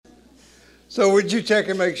So would you check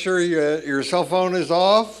and make sure your cell phone is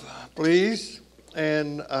off, please?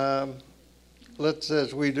 And let's,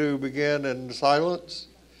 as we do, begin in silence.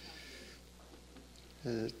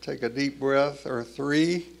 Take a deep breath, or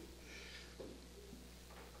three.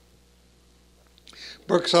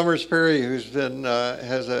 Brooke Summers Perry, who's been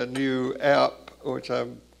has a new app, which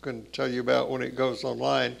I'm going to tell you about when it goes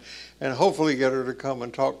online, and hopefully get her to come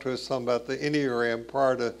and talk to us some about the Enneagram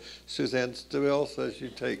prior to Suzanne Stabile says you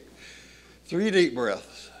take 3 deep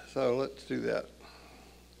breaths. So let's do that.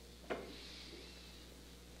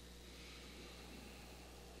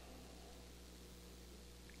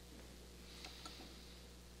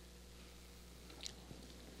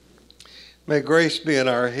 May grace be in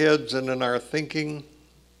our heads and in our thinking.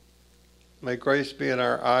 May grace be in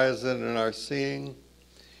our eyes and in our seeing.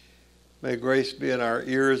 May grace be in our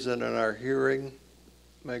ears and in our hearing.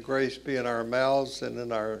 May grace be in our mouths and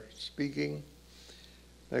in our speaking.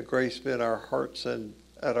 May grace be in our hearts and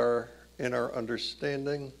in our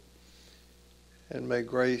understanding. And may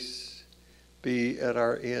grace be at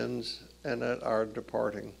our ends and at our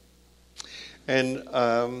departing. And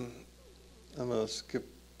I'm going to skip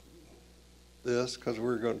this because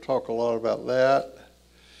we're going to talk a lot about that.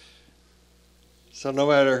 So no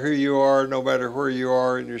matter who you are, no matter where you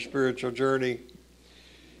are in your spiritual journey,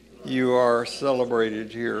 you are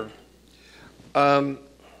celebrated here.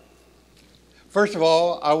 First of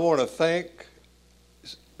all, I want to thank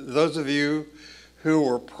those of you who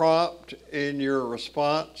were prompt in your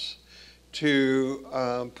response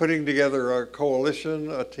to putting together a coalition,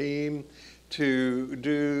 a team, to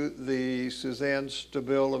do the Suzanne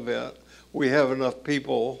Stabile event. We have enough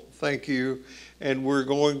people, thank you, and we're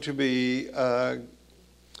going to be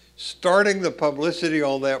starting the publicity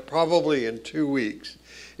on that probably in 2 weeks.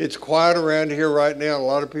 It's quiet around here right now. A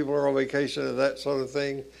lot of people are on vacation and that sort of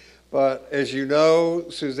thing. But as you know,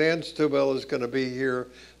 Suzanne Stabile is going to be here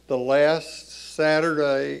the last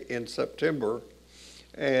Saturday in September.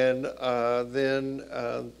 And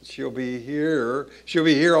then she'll be here. She'll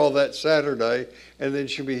be here all that Saturday. And then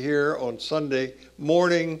she'll be here on Sunday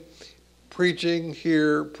morning, preaching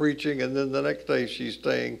here, preaching. And then the next day she's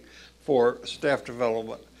staying for staff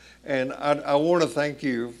development. And I want to thank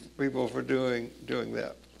you, people, for doing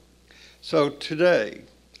that. So today,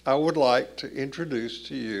 I would like to introduce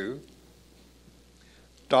to you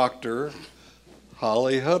Dr.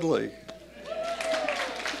 Holly Hudley.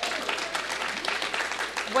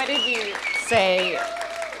 What did you say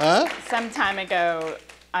Huh? some time ago?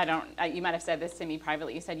 You might have said this to me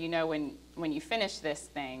privately. You said, you know, when you finish this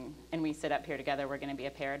thing and we sit up here together, we're going to be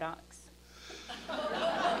a paradox.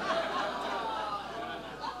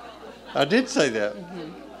 I did say that.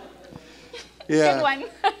 Mm-hmm. Yeah. Good one.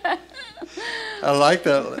 I like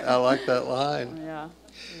that line. Yeah.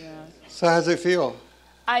 So how's it feel?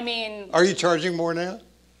 I mean... Are you charging more now?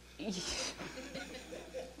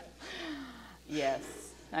 Yes,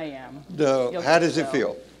 I am. No. How does it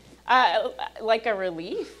feel? Like a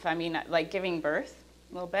relief. I mean, like giving birth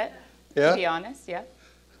a little bit, Yeah? to be honest, yeah.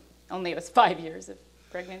 Only it was 5 years of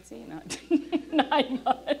pregnancy, not 9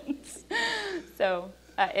 months. So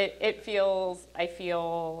I feel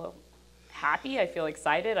happy, I feel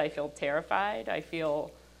excited, I feel terrified, I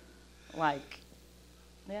feel like,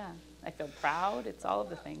 I feel proud. It's all of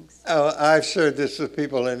the things. I've shared this with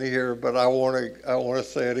people in here, but I want to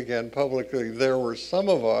say it again publicly. There were some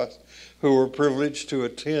of us who were privileged to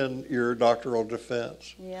attend your doctoral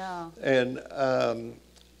defense. Yeah. And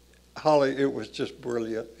Holly, it was just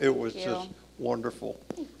brilliant. It was just wonderful.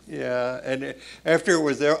 Yeah. And after it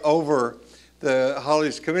was over, the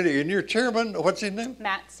Holly's committee, and your chairman, what's his name?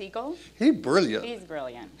 Matt Siegel. He's brilliant. He's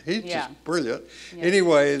brilliant. He's just brilliant. Yeah.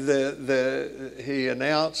 Anyway, he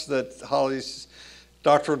announced that Holly's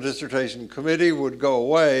doctoral dissertation committee would go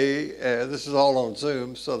away. This is all on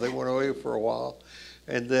Zoom, so they went away for a while.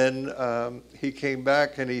 And then he came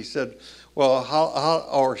back and he said, well,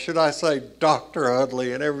 or should I say Dr.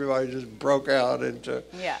 Hudley, and everybody just broke out into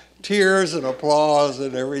tears and applause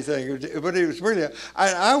and everything. But it was brilliant.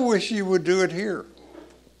 I wish you would do it here.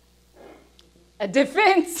 A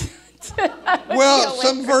defense. Well,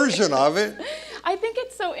 some version of it. I think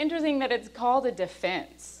it's so interesting that it's called a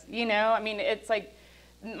defense. You know, I mean, it's like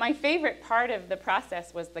my favorite part of the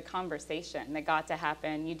process was the conversation that got to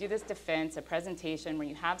happen. You do this defense, a presentation where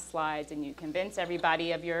you have slides and you convince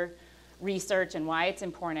everybody of your research and why it's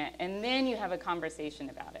important, and then you have a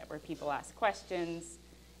conversation about it where people ask questions.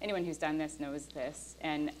 Anyone who's done this knows this.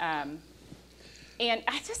 And I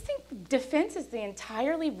just think defense is the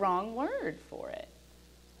entirely wrong word for it.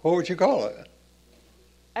 What would you call it?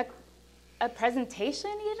 A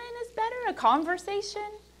presentation even is better, a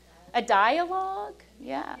conversation, a dialogue,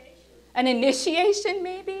 an initiation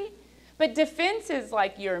maybe. But defense is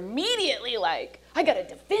like you're immediately like, I got to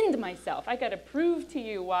defend myself. I got to prove to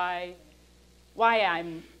you why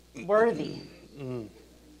I'm worthy.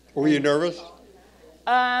 Were you nervous?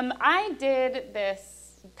 I did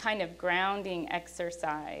this kind of grounding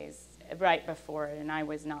exercise right before it, and I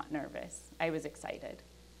was not nervous. I was excited.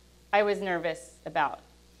 I was nervous about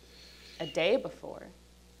a day before,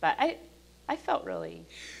 but I felt really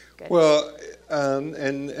good. Well,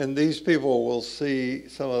 and these people will see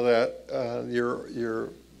some of that.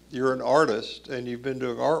 You're an artist, and you've been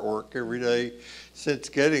doing artwork every day since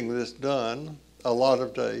getting this done, a lot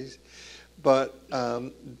of days. But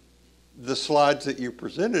the slides that you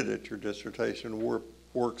presented at your dissertation were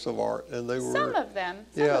works of art, and they were some of them.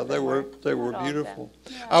 They were Not all of beautiful.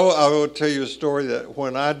 them. Yeah. I will tell you a story that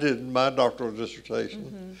when I did my doctoral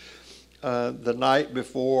dissertation, the night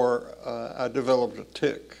before, I developed a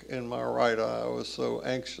tic in my right eye. I was so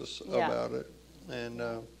anxious about it, and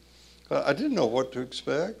I didn't know what to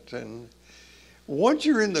expect. And once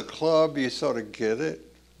you're in the club, you sort of get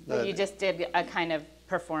it. Well, you just did a kind of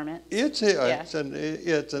performance. It's an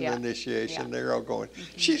initiation. Yeah. They're all going,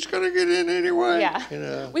 she's going to get in anyway. Yeah. You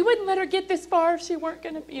know? We wouldn't let her get this far if she weren't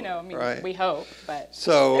going to, I mean, Right. we hope, but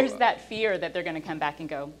So there's that fear that they're going to come back and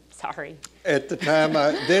go, sorry. at the time,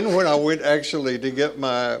 then when I went actually to get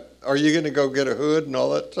are you going to go get a hood and all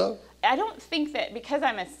that stuff? I don't think that, because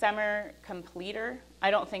I'm a summer completer,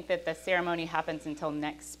 I don't think that the ceremony happens until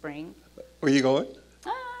next spring. Were you going?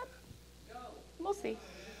 We'll see.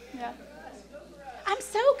 Yeah. I'm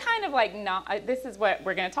so kind of like this is what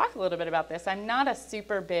we're going to talk a little bit about this. I'm not a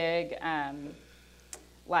super big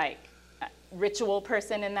ritual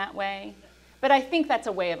person in that way. But I think that's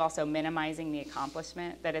a way of also minimizing the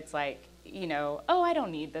accomplishment, that it's like, I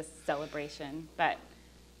don't need this celebration. But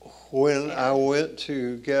When I went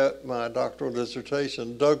to get my doctoral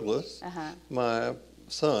dissertation, Douglas, my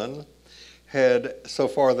son, had so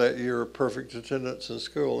far that year perfect attendance in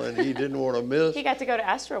school, and he didn't want to miss. he got to go to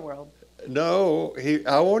Astroworld. No,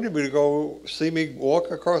 I wanted him to go see me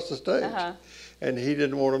walk across the stage, and he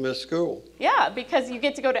didn't want to miss school. Yeah, because you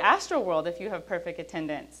get to go to Astroworld if you have perfect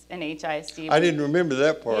attendance in HISD. I didn't remember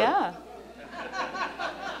that part. Yeah.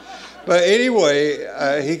 But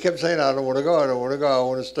anyway, he kept saying, I don't want to go, I don't want to go, I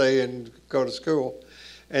want to stay and go to school.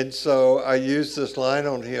 And so I used this line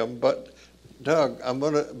on him, but Doug, I'm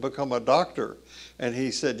going to become a doctor. And he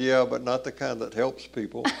said, yeah, but not the kind that helps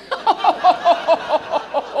people.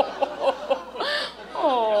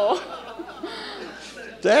 Oh.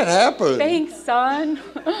 That happened. Thanks, son.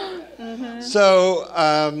 So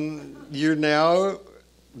you're now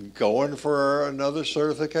going for another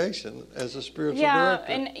certification as a spiritual director.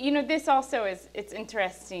 And this also it's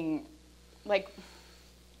interesting. Like,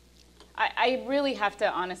 I really have to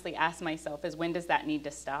honestly ask myself is, when does that need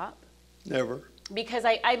to stop? Never. Because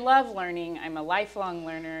I love learning. I'm a lifelong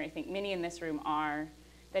learner. I think many in this room are.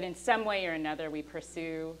 That in some way or another we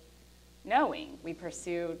pursue knowing. We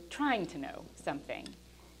pursue trying to know something.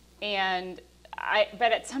 But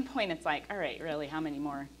at some point it's like, all right, really, how many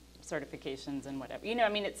more certifications and whatever?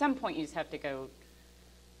 At some point you just have to go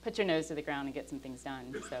put your nose to the ground and get some things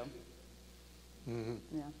done. So,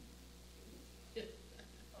 yeah.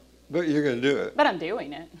 But you're going to do it. But I'm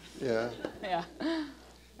doing it. Yeah. Yeah.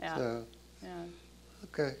 Yeah. So, Yeah.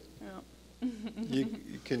 okay. Yeah. You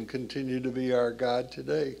can continue to be our guide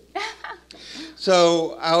today.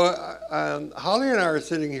 So Holly and I are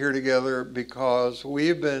sitting here together because we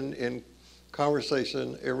have been in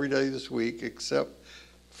conversation every day this week except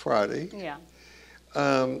Friday. Yeah.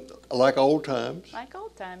 Like old times. Like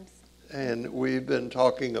old times. And we've been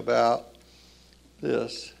talking about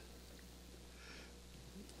this.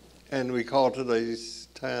 And we call today's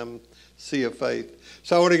time Sea of Faith.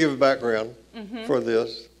 So I want to give a background for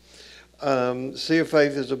this. Sea of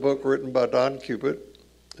Faith is a book written by Don Cupitt.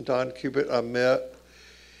 Don Cupitt I met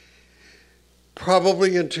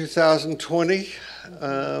probably in 2020,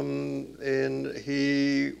 and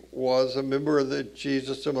he was a member of the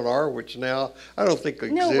Jesus Seminar, which now I don't think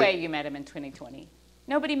exists. No way you met him in 2020.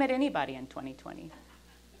 Nobody met anybody in 2020.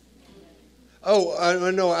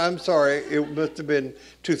 Oh, no, I'm sorry. It must have been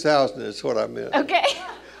 2000 is what I meant. Okay.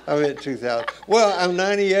 I meant 2000. Well, I'm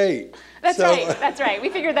 98. That's right. We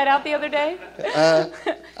figured that out the other day.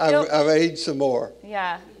 I've aged some more.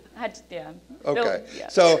 Yeah. Okay. Yeah.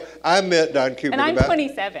 So I met Don Cupitt And I'm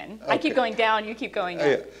 27. I keep going down, you keep going up.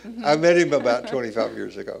 Yeah. I met him about 25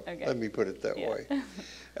 years ago. Okay. Let me put it that Yeah. way.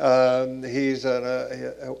 He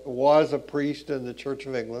was a priest in the Church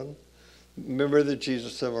of England, member of the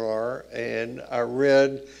Jesus Seminar, and I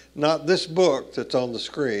read not this book that's on the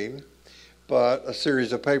screen, but a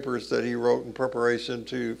series of papers that he wrote in preparation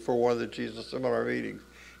for one of the Jesus Seminar meetings.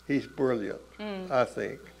 He's brilliant, I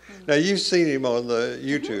think. Now, you've seen him on the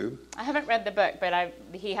YouTube. I haven't read the book, but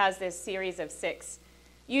he has this series of 6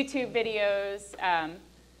 YouTube videos,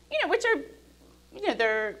 which are,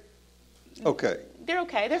 they're Okay. They're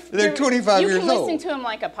okay. They're 25 years old. You can listen to them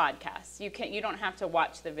like a podcast. You don't have to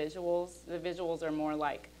watch the visuals. The visuals are more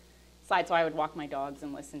like slides, so I would walk my dogs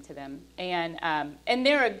and listen to them. And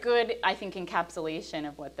they're a good, I think, encapsulation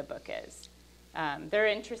of what the book is. They're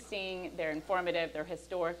interesting, they're informative, they're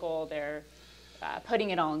historical, they're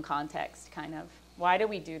putting it all in context, kind of. Why do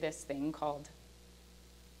we do this thing called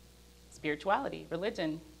spirituality,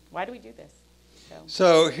 religion? Why do we do this?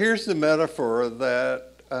 So here's the metaphor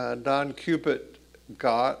that Don Cupid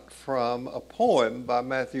got from a poem by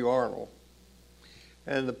Matthew Arnold.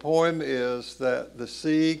 And the poem is that the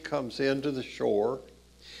sea comes into the shore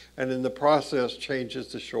and in the process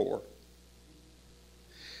changes the shore.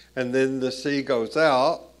 And then the sea goes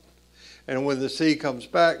out, and when the sea comes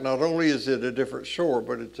back, not only is it a different shore,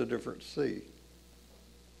 but it's a different sea.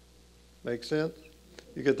 Make sense?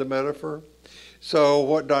 You get the metaphor? So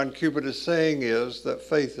what Don Cupid is saying is that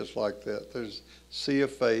faith is like that. There's a sea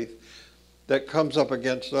of faith that comes up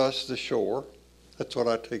against us, the shore. That's what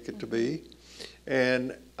I take it to be.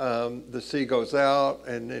 And the sea goes out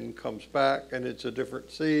and then comes back, and it's a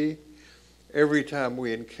different sea every time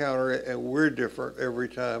we encounter it, and we're different every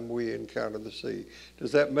time we encounter the sea.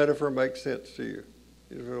 Does that metaphor make sense to you?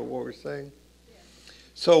 You know what we're saying? Yeah.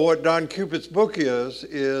 So what Don Cupid's book is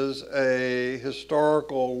a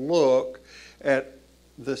historical look at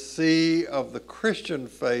the sea of the Christian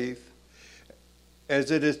faith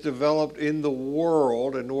as it is developed in the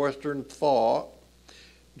world, in Western thought,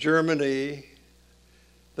 Germany,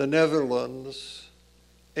 the Netherlands,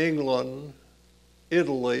 England,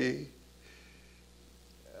 Italy,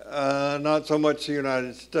 not so much the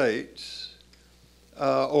United States,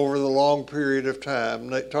 over the long period of time,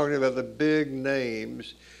 talking about the big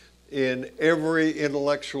names in every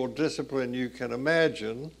intellectual discipline you can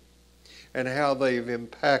imagine and how they've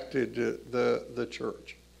impacted the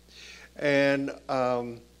church. And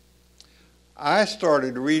I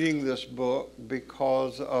started reading this book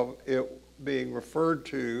because of it being referred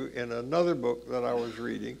to in another book that I was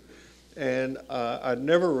reading, and I'd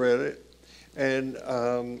never read it. And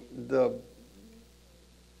the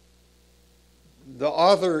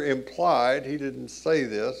author implied, he didn't say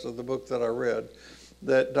this, of the book that I read,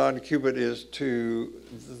 that Don Cupid is to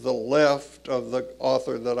the left of the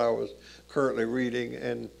author that I was currently reading,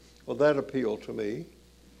 and well, that appealed to me.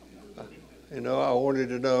 I wanted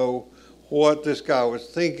to know what this guy was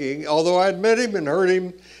thinking. Although I'd met him and heard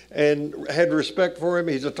him and had respect for him,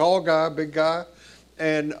 he's a tall guy, big guy,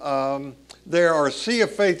 and there are Sea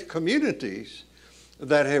of Faith communities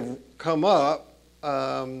that have come up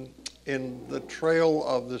in the trail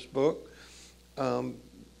of this book.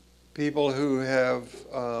 People who have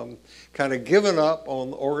kind of given up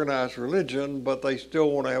on organized religion, but they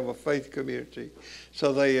still want to have a faith community.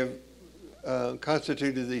 So they have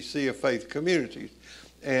constituted these Sea of Faith communities.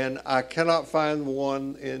 And I cannot find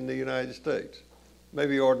one in the United States.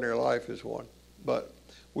 Maybe Ordinary Life is one, but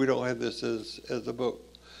we don't have this as a book.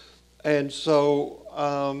 And so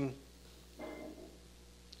I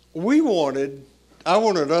wanted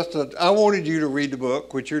you to read the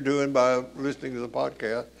book, which you're doing by listening to the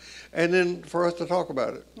podcast, and then for us to talk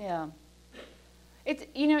about it. Yeah. It's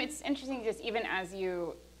interesting just even as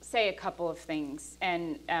you say a couple of things,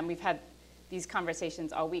 and we've had these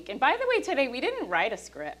conversations all week. And by the way, today we didn't write a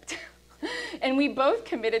script, and we both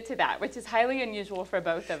committed to that, which is highly unusual for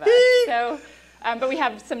both of us. So, but we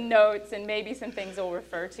have some notes and maybe some things we'll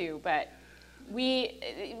refer to. But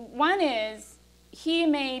one is, he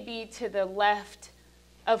may be to the left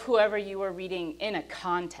of whoever you were reading in a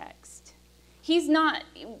context. He's not,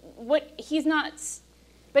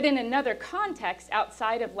 but in another context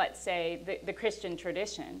outside of, let's say, the Christian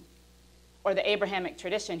tradition or the Abrahamic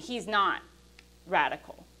tradition, he's not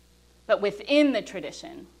radical. But within the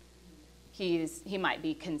tradition, he might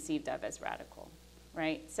be conceived of as radical,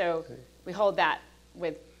 right? So we hold that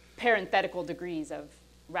with parenthetical degrees of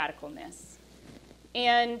radicalness.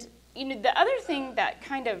 And the other thing that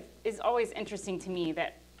kind of is always interesting to me,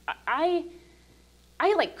 that I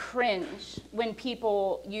like cringe when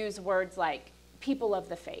people use words like people of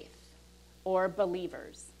the faith or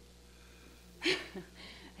believers.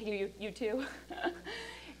 You too?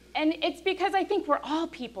 And it's because I think we're all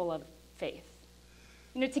people of faith.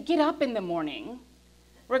 To get up in the morning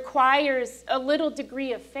requires a little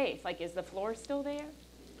degree of faith. Like, is the floor still there?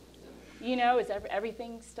 Is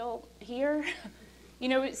everything still here?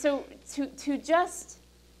 So to just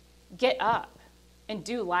get up and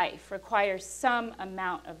do life requires some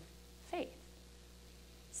amount of faith,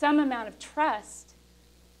 some amount of trust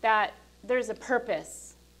that there's a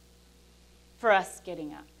purpose for us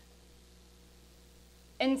getting up.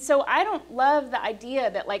 And so I don't love the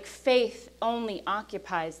idea that like faith only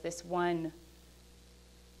occupies this one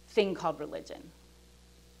thing called religion.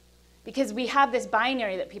 Because we have this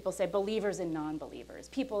binary that people say believers and non-believers,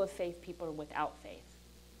 people of faith, people without faith.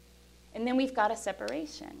 And then we've got a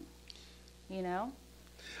separation, you know?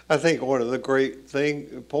 I think one of the great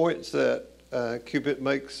points that Cupitt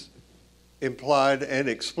makes implied and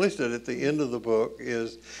explicit at the end of the book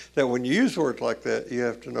is that when you use words like that, you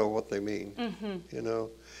have to know what they mean, you know?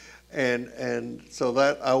 And so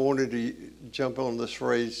that I wanted to jump on this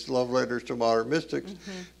phrase, love letters to modern mystics,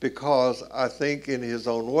 because I think in his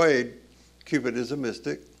own way, Cupitt is a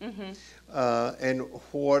mystic. And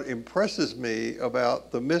what impresses me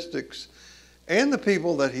about the mystics and the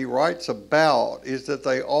people that he writes about is that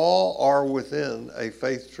they all are within a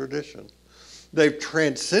faith tradition. They've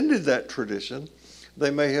transcended that tradition.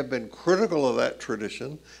 They may have been critical of that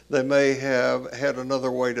tradition. They may have had another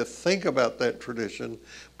way to think about that tradition.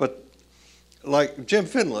 But like Jim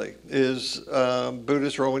Finley is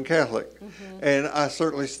Buddhist Roman Catholic. And I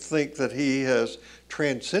certainly think that he has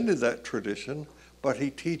transcended that tradition, but he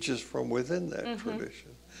teaches from within that tradition.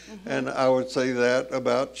 And I would say that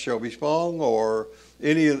about Shelby Spong or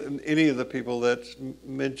any of the people that's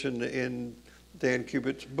mentioned in Dan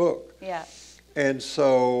Cupitt's book. Yeah. And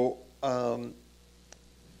so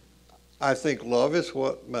I think love is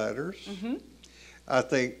what matters. I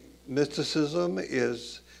think mysticism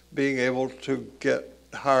is being able to get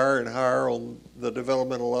higher and higher on the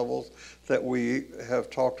developmental levels that we have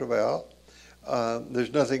talked about.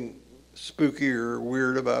 There's nothing spooky or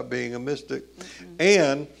weird about being a mystic.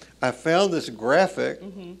 And I found this graphic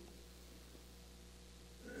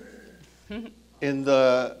in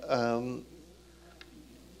the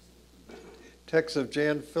text of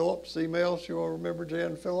Jan Phillips' emails. You all remember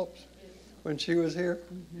Jan Phillips when she was here?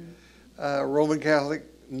 Roman Catholic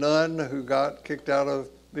nun who got kicked out of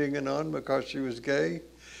being a nun because she was gay.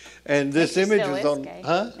 And this image is on,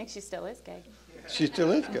 I think she still is gay. She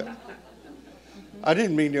still is gay. I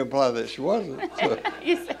didn't mean to imply that she wasn't. So.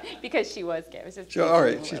 Because she was gay. It was just All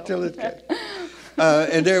right, she still is gay.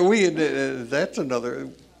 And there that's another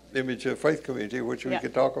image of faith community, which we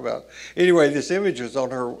could talk about. Anyway, this image was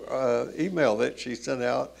on her email that she sent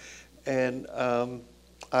out, and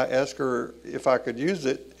I asked her if I could use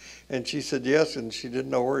it, and she said yes, and she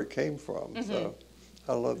didn't know where it came from. So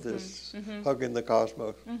I love this, hugging the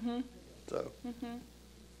cosmos. So.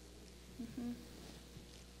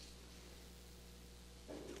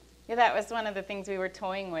 Yeah, that was one of the things we were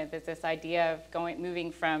toying with, is this idea of moving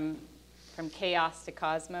from chaos to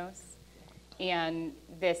cosmos. And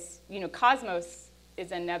this, cosmos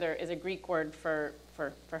is a Greek word for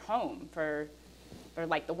home, for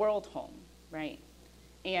like the world home, right?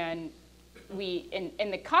 And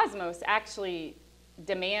the cosmos actually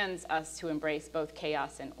demands us to embrace both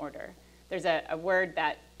chaos and order. There's a word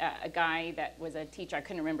that a guy that was a teacher, I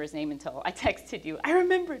couldn't remember his name until I texted you. I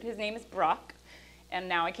remembered his name is Brock, and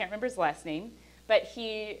now I can't remember his last name. But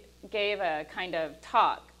he gave a kind of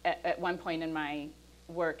talk at one point in my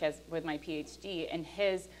work with my PhD, and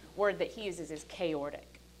his word that he uses is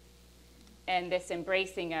chaotic. And this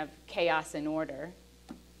embracing of chaos and order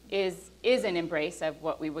is an embrace of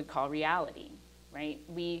what we would call reality, right?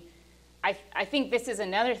 I think this is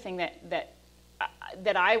another thing that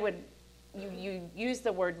I would, you use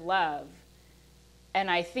the word love, and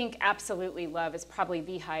I think absolutely love is probably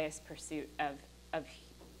the highest pursuit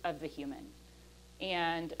of the human.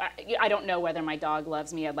 And I don't know whether my dog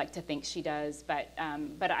loves me. I'd like to think she does, but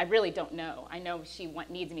I really don't know. I know she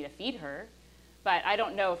needs me to feed her, but I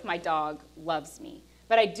don't know if my dog loves me.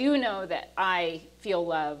 But I do know that I feel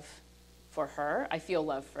love for her. I feel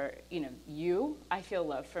love for you. I feel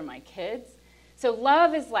love for my kids. So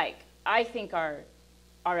love is like, I think, our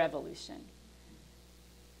evolution.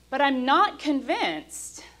 But I'm not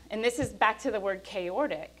convinced, and this is back to the word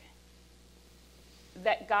chaotic,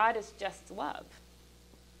 that God is just love.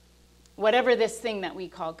 Whatever this thing that we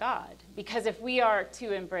call God. Because if we are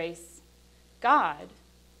to embrace God,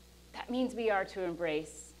 that means we are to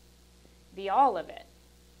embrace the all of it,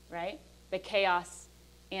 right? The chaos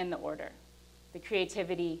and the order, the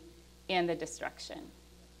creativity and the destruction.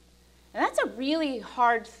 And that's a really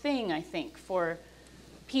hard thing, I think, for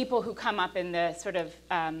people who come up in the sort of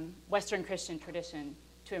Western Christian tradition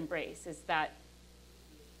to embrace, is that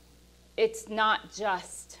it's not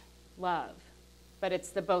just love, but it's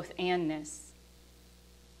the both andness,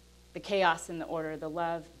 the chaos and the order, the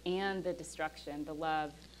love and the destruction, the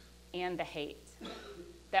love and the hate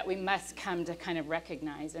that we must come to kind of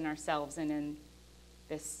recognize in ourselves and in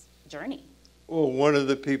this journey. Well, one of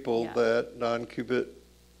the people Yeah. that Don Cubitt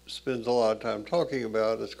spends a lot of time talking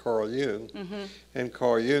about is Carl Jung. Mm-hmm. And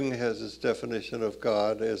Carl Jung has his definition of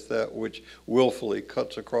God as that which willfully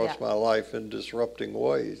cuts across Yeah. my life in disrupting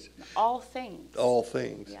ways, All things. all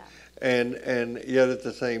things. Yeah. And yet at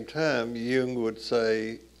the same time, Jung would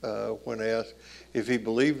say, when asked if he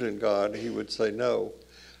believed in God, he would say, no,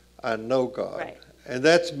 I know God. Right. And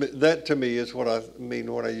that to me is what I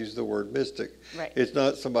mean when I use the word mystic. Right. It's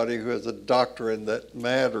not somebody who has a doctrine that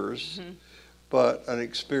matters, Mm-hmm. but an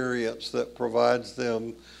experience that provides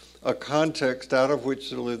them a context out of which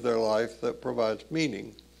to live their life that provides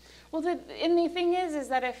meaning. Well, and the thing is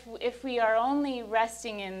that if we are only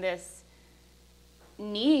resting in this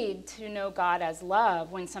need to know God as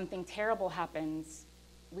love, when something terrible happens,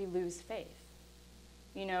 we lose faith.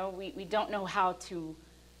 You know, we don't know how to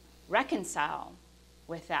reconcile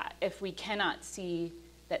with that if we cannot see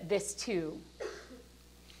that this too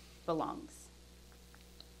belongs.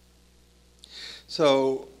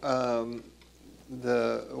 So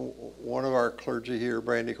one of our clergy here,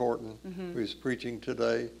 Brandy Horton, who's preaching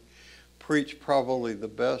today, preached probably the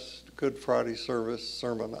best Good Friday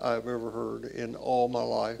sermon I've ever heard in all my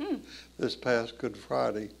life this past Good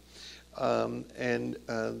Friday. And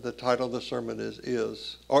the title of the sermon the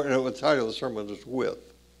title of the sermon is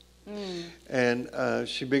With. And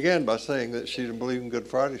she began by saying that she didn't believe in Good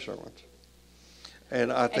Friday sermons. And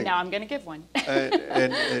I think, And now I'm going to give one.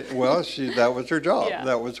 well, that was her job. Yeah.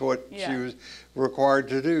 That was what she was required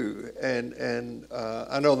to do. And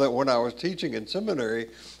I know that when I was teaching in seminary,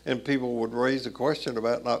 and people would raise the question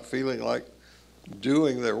about not feeling like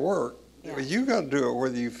doing their work, you got to do it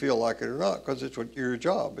whether you feel like it or not, because it's your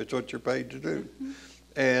job. It's what you're paid to do.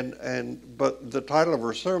 But the title of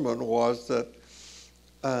her sermon was that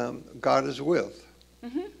God is with,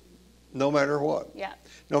 no matter what. Yeah.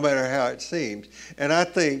 No matter how it seems. And I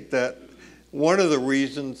think that one of the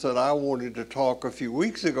reasons that I wanted to talk a few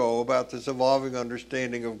weeks ago about this evolving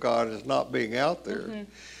understanding of God as not being out there,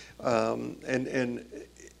 and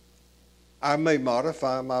I may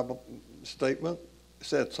modify my statement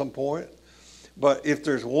at some point, but if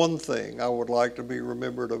there's one thing I would like to be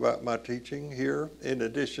remembered about my teaching here, in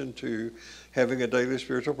addition to having a daily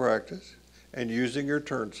spiritual practice and using your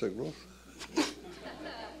turn signals,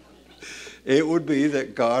 it would be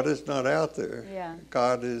that God is not out there. Yeah.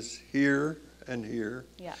 God is here and here.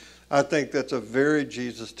 Yeah. I think that's a very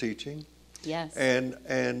Jesus teaching. Yes. And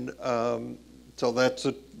so that's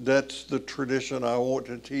the tradition I want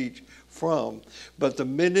to teach from. But the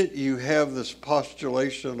minute you have this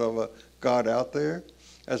postulation of a God out there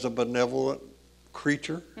as a benevolent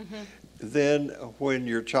creature, then when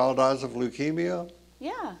your child dies of leukemia,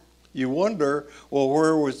 Yeah. you wonder, well,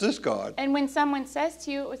 where was this God? And when someone says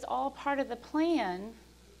to you it was all part of the plan,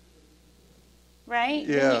 right?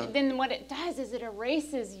 Yeah. Then what it does is it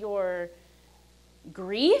erases your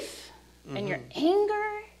grief and your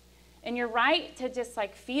anger and your right to just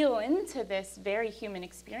like feel into this very human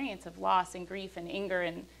experience of loss and grief and anger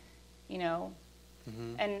and, you know,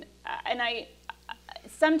 and I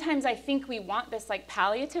sometimes I think we want this like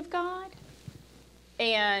palliative God.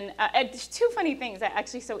 And there's two funny things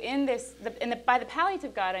actually. So by the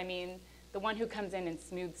palliative God, I mean the one who comes in and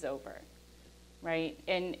smooths over, right?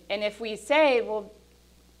 And if we say, well,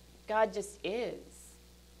 God just is,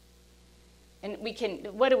 and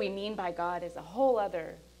what do we mean by God is a whole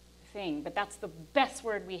other thing, but that's the best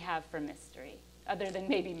word we have for mystery, other than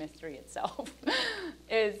maybe mystery itself,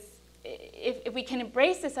 is if we can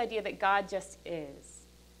embrace this idea that God just is,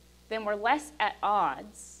 then we're less at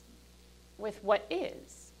odds with what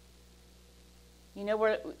is. You know,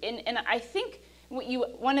 and I think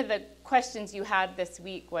one of the questions you had this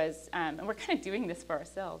week was, and we're kind of doing this for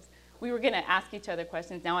ourselves, we were going to ask each other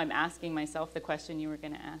questions. Now I'm asking myself the question you were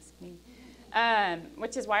going to ask me,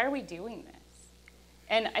 which is, why are we doing this?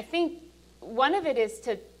 And I think one of it is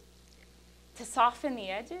to soften the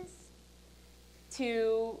edges,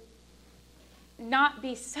 to not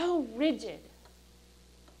be so rigid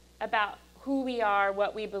about who we are,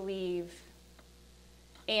 what we believe,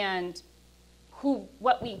 and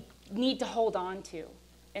what we need to hold on to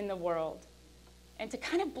in the world, and to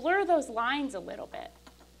kind of blur those lines a little bit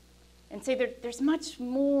and say there's much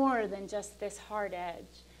more than just this hard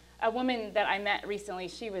edge. A woman that I met recently,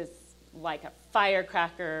 she was like a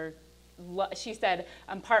firecracker. She said,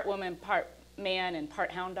 I'm part woman, part man, and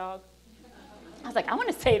part hound dog. I was like, I want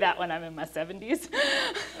to say that when I'm in my 70s.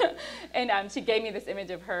 And she gave me this image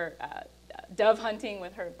of her dove hunting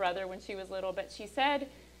with her brother when she was little. But she said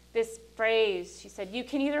this phrase, she said, you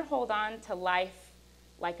can either hold on to life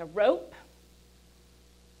like a rope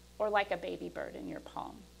or like a baby bird in your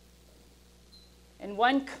palm. And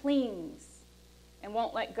one clings and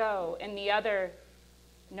won't let go, and the other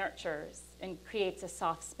nurtures and creates a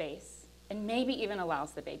soft space, and maybe even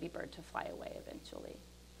allows the baby bird to fly away eventually.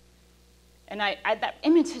 And that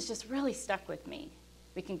image has just really stuck with me.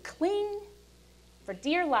 We can cling for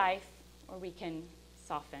dear life, or we can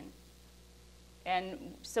soften.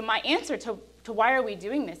 And so my answer to why are we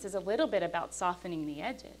doing this is a little bit about softening the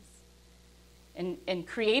edges and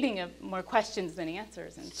creating more questions than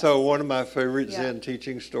answers. So one of my favorite Yeah. Zen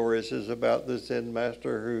teaching stories is about the Zen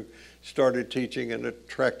master who started teaching and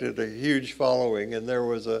attracted a huge following. And there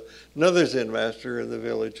was another Zen master in the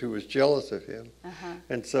village who was jealous of him.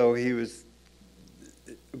 And so he was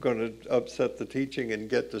going to upset the teaching and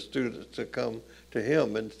get the students to come to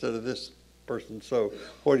him instead of this person. So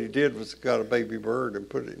what he did was got a baby bird and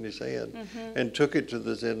put it in his hand and took it to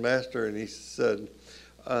the Zen master, and he said,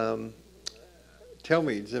 tell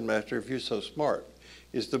me, Zen master, if you're so smart,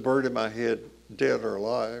 is the bird in my head dead or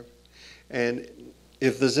alive? And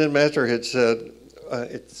if the Zen master had said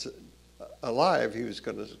it's alive, he was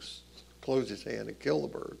going to close his hand and kill the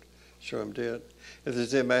bird, show him dead. If the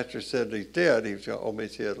Zen master said he's dead, he was going to open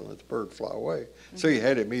his head and let the bird fly away. So he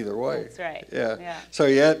had him either way. That's right. Yeah. So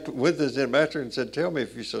he had with the Zen master and said, tell me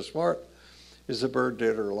if you're so smart, is the bird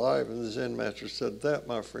dead or alive? And the Zen master said, that,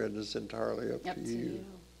 my friend, is entirely up to you.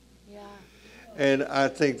 Yeah. And I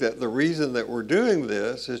think that the reason that we're doing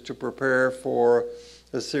this is to prepare for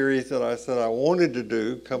a series that I said I wanted to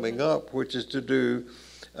do coming up, which is to do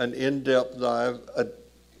an in-depth dive,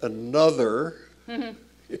 another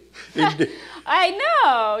I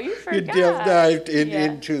know, you forgot. in-depth dive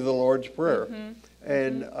into the Lord's Prayer.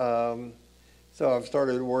 And so I've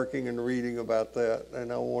started working and reading about that, and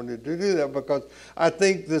I wanted to do that because I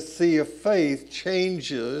think the Sea of Faith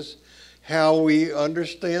changes how we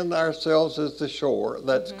understand ourselves as the shore.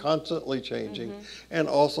 That's constantly changing. And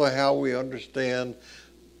also how we understand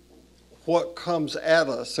what comes at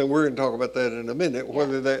us. And we're going to talk about that in a minute,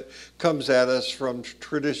 whether that comes at us from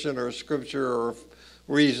tradition or scripture or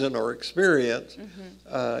reason or experience.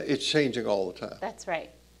 It's changing all the time. That's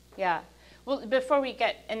right. Yeah. Well, before we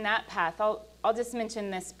get in that path, I'll just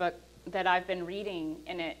mention this book that I've been reading,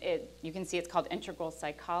 and you can see it's called Integral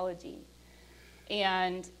Psychology.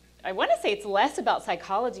 And I want to say it's less about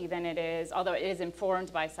psychology than it is, although it is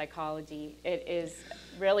informed by psychology. It is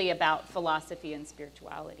really about philosophy and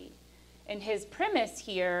spirituality. And his premise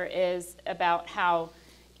here is about how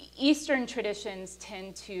Eastern traditions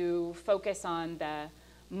tend to focus on the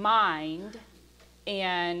mind,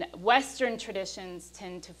 and Western traditions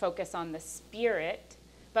tend to focus on the spirit,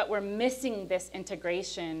 but we're missing this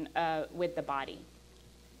integration with the body.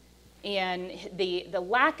 And the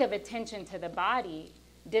lack of attention to the body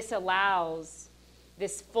disallows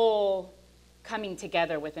this full coming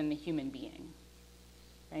together within the human being,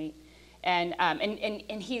 right?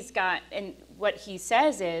 And he's got, and what he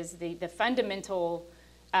says is the fundamental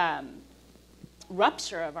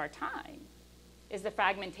rupture of our time is the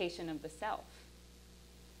fragmentation of the self.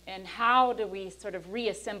 And how do we sort of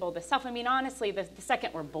reassemble the self? I mean, honestly, the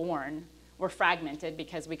second we're born, we're fragmented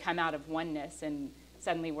because we come out of oneness and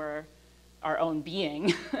suddenly we're our own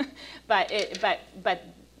being. but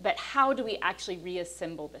how do we actually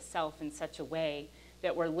reassemble the self in such a way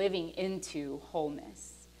that we're living into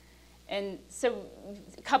wholeness? And so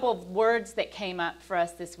a couple of words that came up for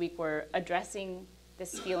us this week were addressing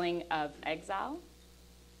this feeling of exile,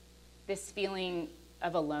 this feeling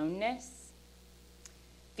of aloneness,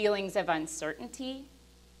 feelings of uncertainty,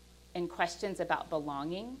 and questions about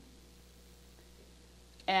belonging.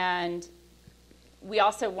 And we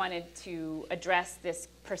also wanted to address this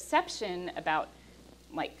perception about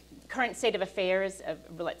like current state of affairs of,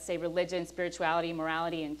 let's say, religion, spirituality,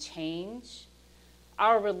 morality, and change.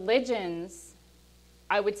 Our religions,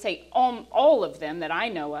 I would say all of them that I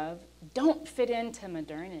know of, don't fit into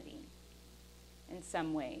modernity in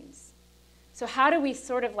some ways. So how do we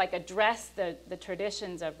sort of like address the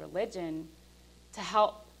traditions of religion to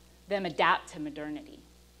help them adapt to modernity?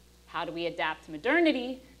 How do we adapt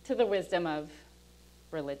modernity to the wisdom of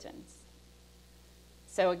religions?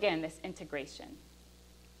 So again, this integration.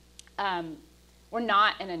 We're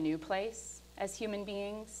not in a new place as human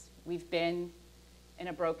beings. We've been in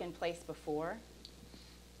a broken place before.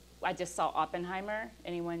 I just saw Oppenheimer.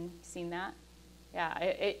 Anyone seen that? Yeah,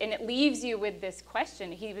 and it leaves you with this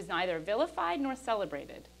question. He was neither vilified nor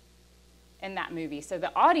celebrated in that movie. So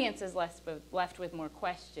the audience is left with more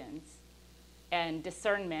questions and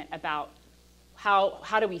discernment about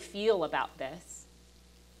how do we feel about this.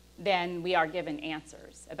 then we are given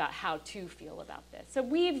answers about how to feel about this. So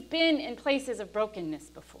we've been in places of brokenness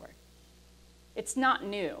before. It's not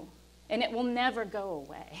new, and it will never go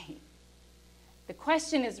away. The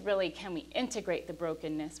question is really, can we integrate the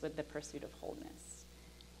brokenness with the pursuit of wholeness?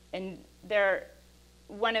 And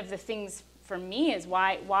one of the things for me is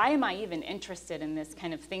why am I even interested in this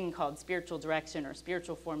kind of thing called spiritual direction or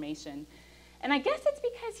spiritual formation? And I guess it's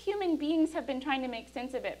because human beings have been trying to make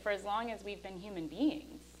sense of it for as long as we've been human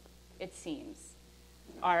beings, it seems.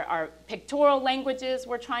 Our pictorial languages,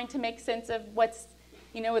 we're trying to make sense of what's,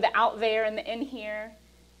 the out there and the in here.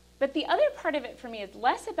 But the other part of it for me is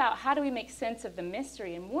less about how do we make sense of the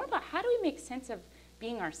mystery and more about how do we make sense of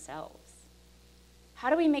being ourselves? How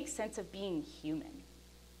do we make sense of being human?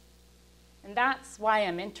 And that's why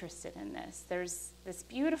I'm interested in this. There's this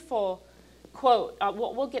beautiful quote.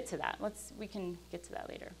 We'll get to that. We can get to that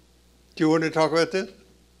later. Do you want to talk about this?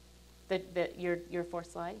 Your 4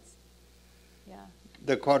 slides? Yeah.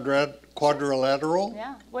 The quadrilateral?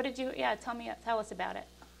 Yeah. What did you? Yeah. Tell us about it.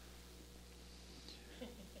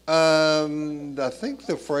 I think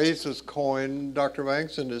the phrase was coined. Dr.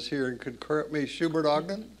 Mangson is here and could correct me. Schubert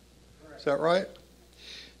Ogden, is that right?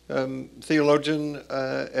 Theologian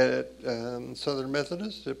at Southern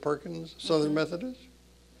Methodist, at Perkins Southern Methodist,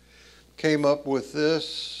 came up with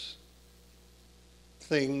this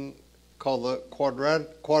thing called the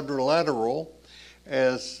quadrilateral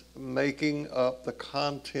as making up the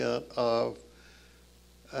content of,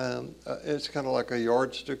 it's kind of like a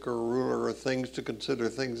yardstick or a ruler of things to consider,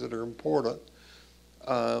 things that are important.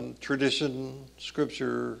 Tradition,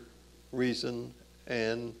 scripture, reason,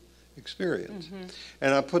 and experience.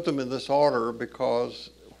 And I put them in this order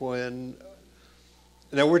because now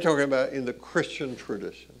we're talking about in the Christian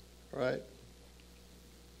tradition, right?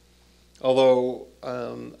 Although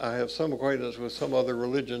I have some acquaintance with some other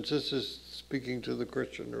religions, this is speaking to the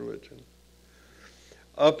Christian religion.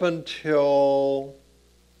 Up until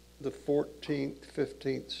the 14th,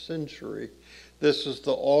 15th century, this is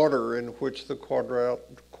the order in which the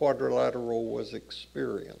quadrilateral was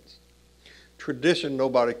experienced. Tradition,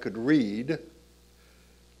 nobody could read.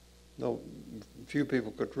 Few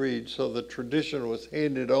people could read, so the tradition was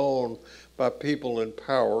handed on by people in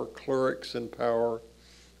power, clerics in power,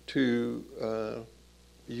 to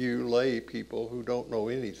you lay people who don't know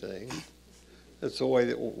anything. That's the way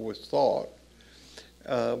that it was thought.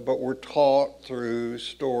 But we're taught through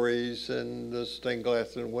stories and the stained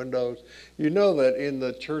glass in windows. You know that in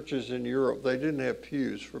the churches in Europe, they didn't have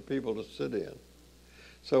pews for people to sit in.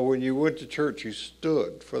 So when you went to church, you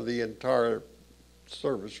stood for the entire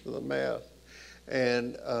service, for the Mass.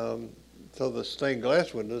 And so the stained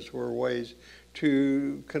glass windows were ways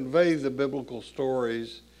to convey the biblical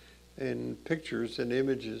stories in pictures and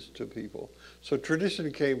images to people. So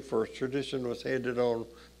tradition came first. Tradition was handed on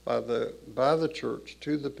by the church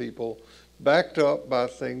to the people, backed up by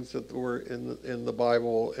things that were in the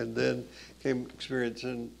Bible, and then came experience.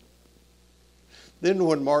 And then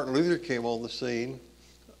when Martin Luther came on the scene,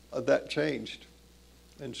 that changed,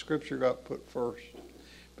 and Scripture got put first,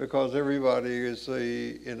 because everybody is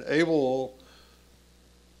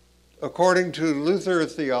according to Luther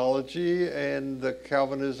theology and the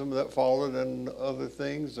Calvinism that followed and other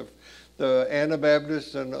things, the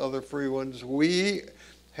Anabaptists and other free ones, we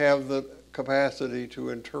have the capacity to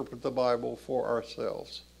interpret the Bible for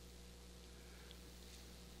ourselves.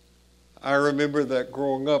 I remember that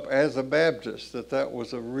growing up as a Baptist, that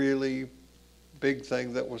was a really big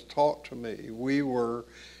thing that was taught to me. We were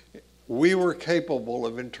capable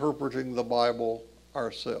of interpreting the Bible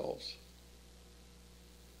ourselves.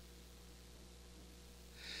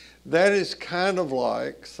 That is kind of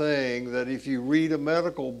like saying that if you read a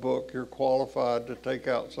medical book, you're qualified to take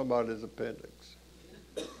out somebody's appendix.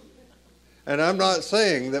 And I'm not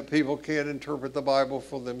saying that people can't interpret the Bible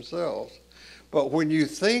for themselves. But when you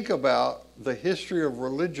think about the history of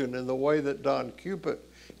religion and the way that Don Cupid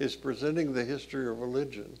is presenting the history of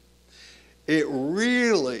religion, it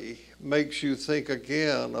really makes you think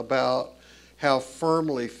again about how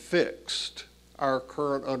firmly fixed our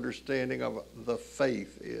current understanding of the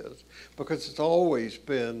faith is. Because it's always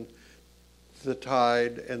been the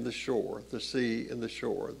tide and the shore, the sea and the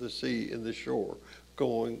shore, the sea and the shore,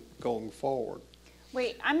 going forward.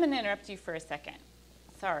 Wait, I'm going to interrupt you for a second.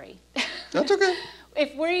 Sorry. That's okay.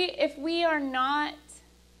 If we are not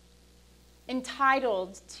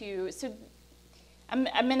entitled to, so I'm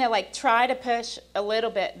going to try to push a little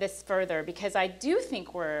bit this further, because I do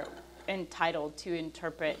think we're entitled to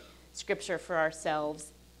interpret Scripture for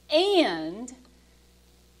ourselves, and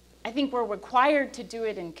I think we're required to do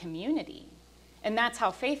it in community. And that's how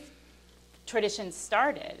faith traditions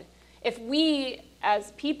started. If we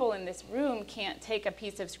as people in this room can't take a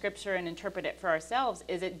piece of scripture and interpret it for ourselves,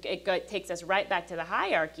 it takes us right back to the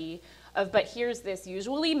hierarchy of, but here's this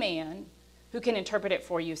usually man who can interpret it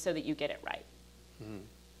for you so that you get it right. Mm-hmm.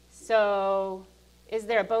 So is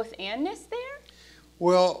there a both andness there?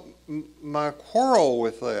 Well, my quarrel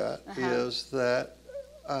with that is that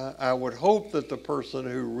I would hope that the person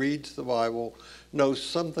who reads the Bible knows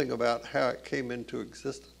something about how it came into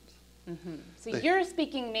existence. Mm-hmm. So you're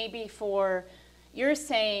speaking maybe you're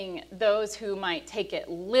saying those who might take it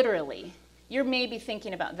literally. You're maybe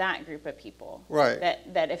thinking about that group of people. Right.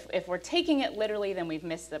 That if we're taking it literally, then we've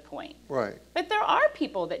missed the point. Right. But there are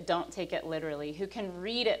people that don't take it literally, who can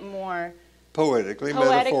read it more poetically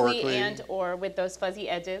metaphorically, and or with those fuzzy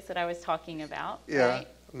edges that I was talking about. Yeah. Right?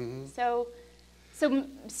 Mm-hmm.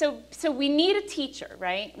 So we need a teacher,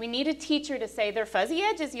 right? We need a teacher to say, they're fuzzy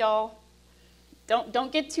edges, y'all.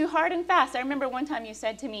 Don't get too hard and fast. I remember one time you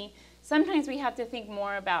said to me, sometimes we have to think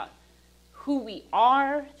more about who we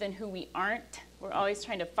are than who we aren't. We're always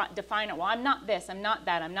trying to define it. Well, I'm not this, I'm not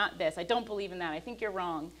that, I'm not this. I don't believe in that, I think you're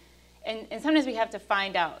wrong. And sometimes we have to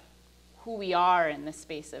find out who we are in the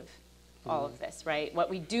space of all of this, right?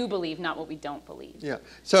 What we do believe, not what we don't believe. Yeah.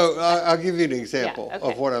 So I'll give you an example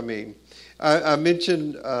of what I mean. I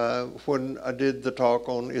mentioned when I did the talk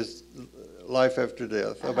on Is Life After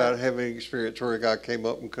Death, about having an experience where a guy came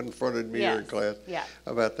up and confronted me here in class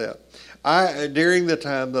about that. During the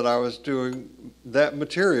time that I was doing that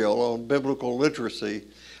material on biblical literacy,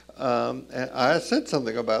 I said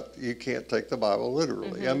something about you can't take the Bible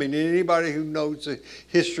literally. I mean, anybody who knows the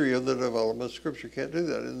history of the development of Scripture can't do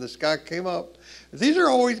that. And this guy came up. These are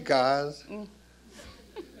always guys.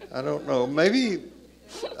 I don't know. Maybe,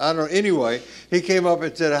 I don't know. Anyway, he came up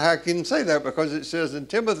and said, how can you say that? Because it says in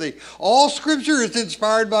Timothy, all Scripture is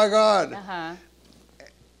inspired by God.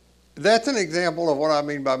 That's an example of what I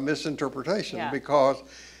mean by misinterpretation, because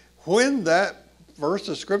when that verse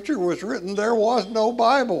of Scripture was written, there was no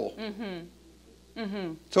Bible.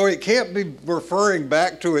 So it can't be referring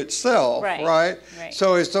back to itself, right?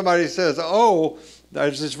 So if somebody says, oh,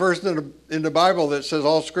 there's this verse in the Bible that says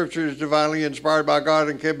all Scripture is divinely inspired by God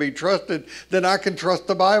and can be trusted, then I can trust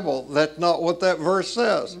the Bible. That's not what that verse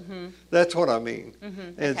says. That's what I mean.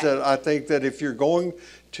 And that I think that if you're going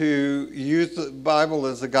to use the Bible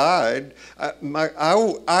as a guide,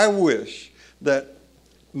 I wish that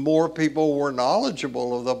more people were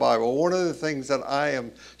knowledgeable of the Bible. One of the things that I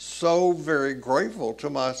am so very grateful to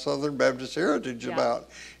my Southern Baptist heritage about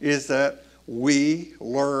is that we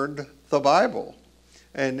learned the Bible.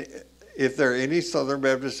 And if there are any Southern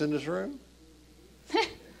Baptists in this room,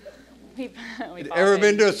 we've ever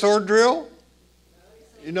been to a sword drill?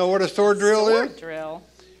 You know what a sword drill is? Sword drill.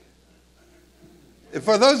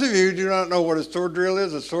 For those of you who do not know what a sword drill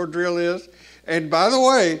is, and by the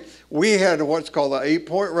way, we had what's called the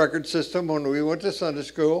 8-point record system when we went to Sunday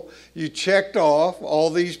school. You checked off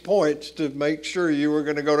all these points to make sure you were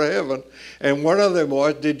going to go to heaven. And one of them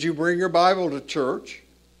was, did you bring your Bible to church?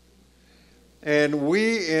 And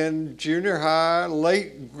we in junior high,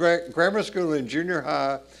 late grammar school and junior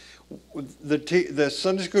high, the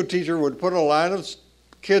Sunday school teacher would put a line of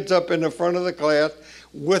kids up in the front of the class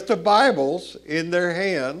with the Bibles in their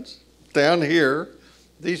hands down here.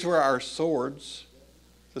 These were our swords,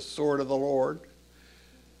 the sword of the Lord.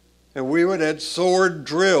 And we would have sword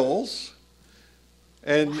drills,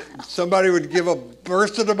 and somebody would give a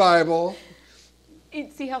verse of the Bible.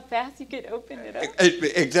 You'd see how fast you could open it up.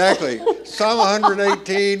 Exactly. Psalm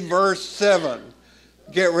 118, verse 7.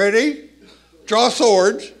 Get ready, draw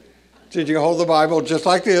swords. Did you hold the Bible just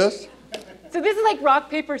like this? So this is like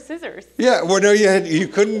rock, paper, scissors. Yeah, well, no, you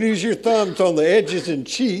couldn't use your thumbs on the edges and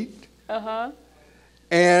cheat.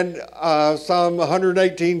 And Psalm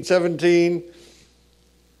 118:17,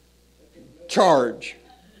 charge.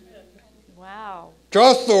 Wow.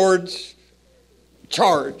 Draw swords,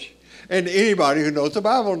 charge. And anybody who knows the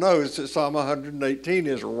Bible knows that Psalm 118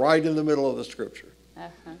 is right in the middle of the Scripture.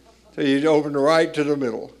 So you open right to the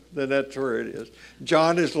middle, then that's where it is.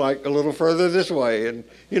 John is like a little further this way. And,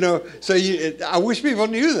 so I wish people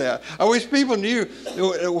knew that. I wish people knew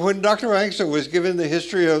when Dr. Langston was given the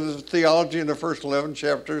history of theology in the first 11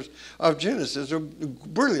 chapters of Genesis, a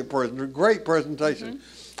brilliant great presentation.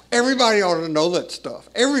 Everybody ought to know that stuff.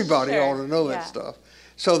 Everybody ought to know that stuff.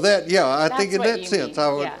 So that, I think in that sense,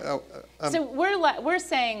 I would. So we're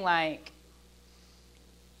saying like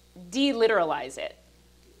deliteralize it.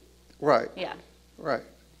 Right. Yeah. Right.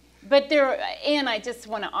 But and I just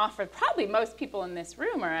want to offer, probably most people in this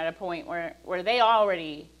room are at a point where they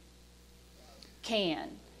already can.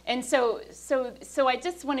 And so I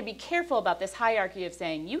just want to be careful about this hierarchy of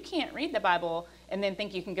saying you can't read the Bible and then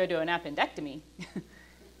think you can go do an appendectomy.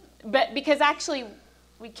 But because actually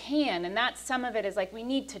we can, and that's some of it is like we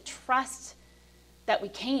need to trust that we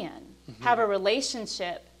can have a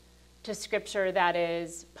relationship to Scripture that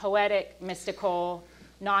is poetic, mystical,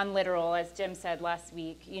 non-literal, as Jim said last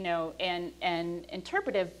week, and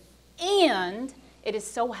interpretive. And it is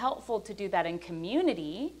so helpful to do that in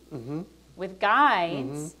community with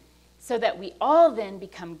guides so that we all then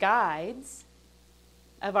become guides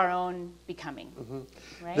of our own becoming,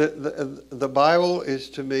 right? The Bible is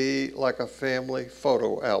to me like a family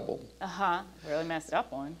photo album. Really messed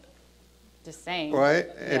up one. Just saying. Right?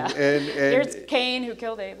 And here's Cain who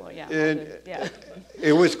killed Abel. Yeah.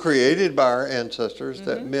 It was created by our ancestors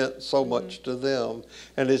that meant so much to them,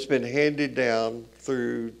 and it's been handed down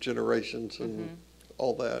through generations and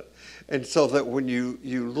all that. And so that when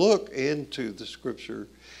you look into the Scripture,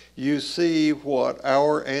 you see what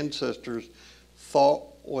our ancestors thought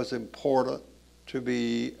was important to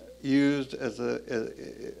be used as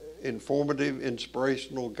an informative,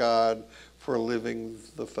 inspirational guide for living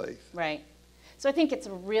the faith. Right. So I think it's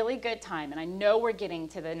a really good time, and I know we're getting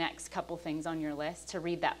to the next couple things on your list, to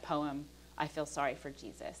read that poem, I Feel Sorry for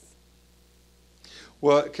Jesus.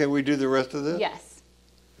 Well, can we do the rest of this? Yes.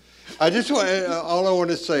 All I want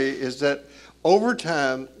to say is that over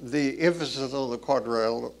time, the emphasis on the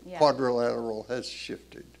quadrilateral has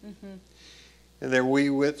shifted. And then we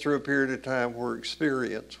went through a period of time where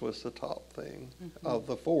experience was the top thing of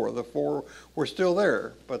the four. The four were still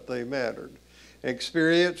there, but they mattered.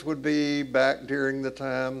 Experience would be back during the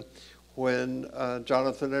time when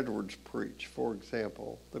Jonathan Edwards preached, for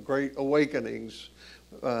example, the Great Awakenings,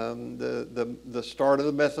 the start of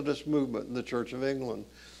the Methodist movement in the Church of England.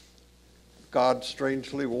 God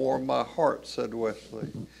strangely warmed my heart, said Wesley.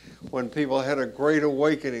 When people had a great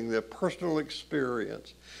awakening, their personal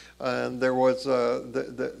experience. And there was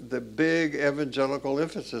the big evangelical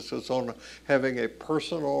emphasis was on having a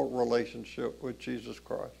personal relationship with Jesus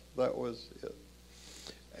Christ. That was it.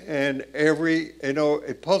 And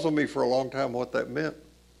it puzzled me for a long time what that meant.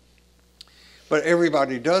 But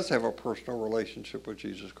everybody does have a personal relationship with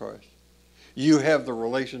Jesus Christ. You have the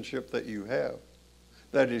relationship that you have.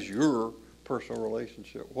 That is your personal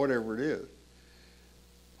relationship, whatever it is.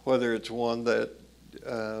 Whether it's one that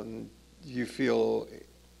you feel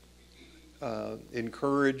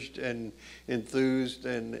encouraged and enthused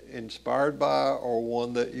and inspired by, or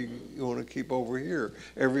one that you want to keep over here.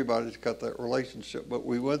 Everybody's got that relationship, but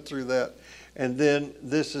we went through that, and then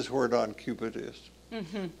this is where Don Cupid is,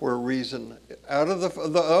 where reason, out of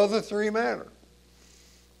the other three matter,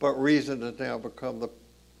 but reason has now become the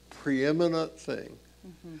preeminent thing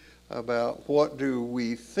about what do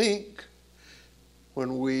we think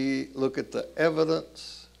when we look at the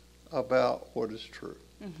evidence about what is true.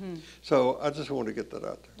 So I just want to get that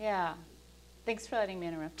out there. Yeah. Thanks for letting me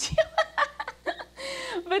interrupt you.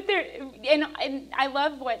 But and I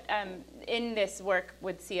love what, in this work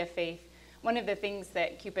with Sea of Faith, one of the things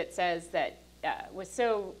that Cupid says that was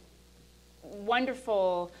so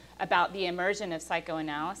wonderful about the immersion of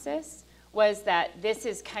psychoanalysis was that this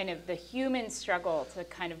is kind of the human struggle to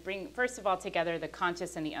kind of bring, first of all, together the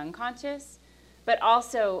conscious and the unconscious, but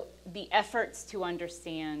also the efforts to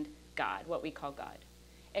understand God, what we call God.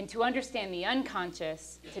 And to understand the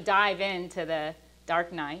unconscious, to dive into the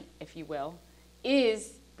dark night, if you will,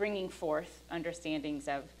 is bringing forth understandings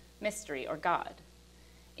of mystery or God.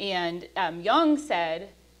 And Jung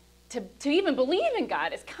said to even believe in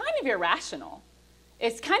God is kind of irrational.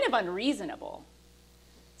 It's kind of unreasonable.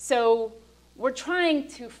 So we're trying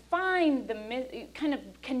to find kind of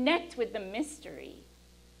connect with the mystery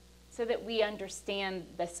so that we understand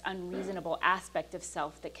this unreasonable aspect of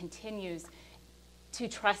self that continues to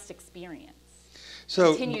trust experience.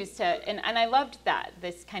 So continues to, and I loved that,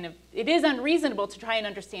 this kind of, it is unreasonable to try and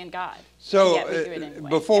understand God. So yet we do it anyway.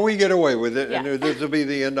 Before we get away with it, Yeah. and this will be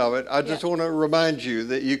the end of it, I just want to remind you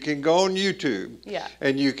that you can go on YouTube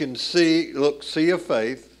and you can see of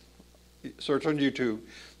Faith, search on YouTube,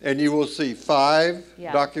 and you will see 5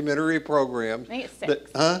 documentary programs. I think it's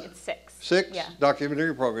 6. It's 6. 6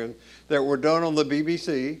 documentary programs that were done on the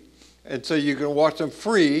BBC, and so you can watch them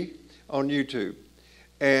free on YouTube.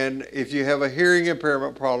 And if you have a hearing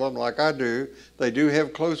impairment problem like I do, they do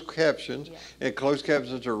have closed captions, and closed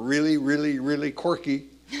captions are really, really, really quirky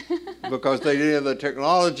because they didn't have the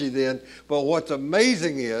technology then. But what's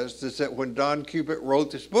amazing is that when Don Cupid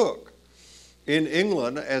wrote this book in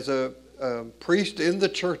England as a priest in the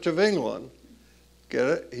Church of England, get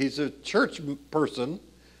it? He's a church person.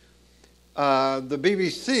 The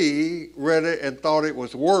BBC read it and thought it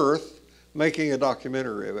was worth making a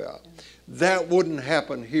documentary about. That wouldn't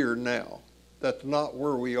happen here now. That's not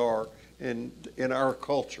where we are in our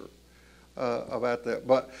culture about that.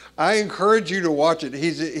 But I encourage you to watch it.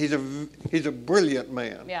 He's a brilliant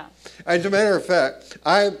man. Yeah. As a matter of fact,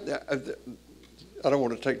 I don't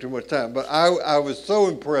want to take too much time, but I was so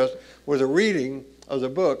impressed with the reading of the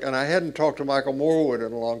book, and I hadn't talked to Michael Morwood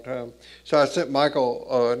in a long time. So I sent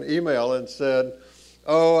Michael an email and said,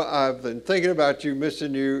 "Oh, I've been thinking about you,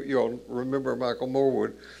 missing you." You'll remember Michael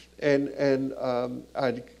Morwood. And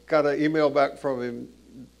I got an email back from him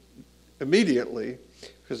immediately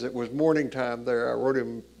because it was morning time there. I wrote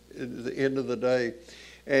him at the end of the day.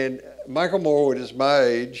 And Michael Morwood is my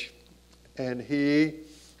age, and he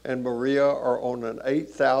and Maria are on an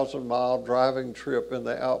 8,000-mile driving trip in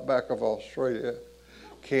the outback of Australia,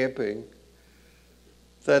 camping.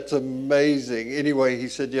 That's amazing. Anyway, he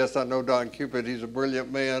said, yes, I know Don Cupid. He's a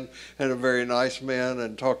brilliant man and a very nice man,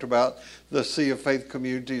 and talked about the Sea of Faith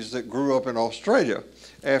communities that grew up in Australia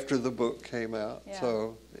after the book came out. Yeah.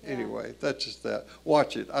 So anyway, that's just that.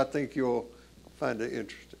 Watch it. I think you'll find it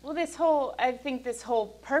interesting. Well, I think this whole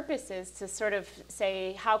purpose is to sort of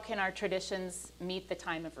say, how can our traditions meet the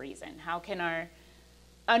time of reason? How can our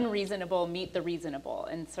unreasonable meet the reasonable,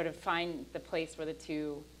 and sort of find the place where the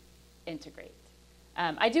two integrate?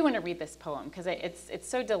 I do want to read this poem because it's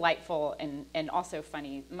so delightful and also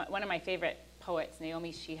funny. One of my favorite poets,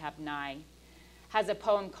 Naomi Shihab Nye, has a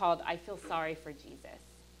poem called "I Feel Sorry for Jesus."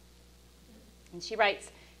 And she writes,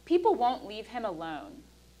 "People won't leave him alone.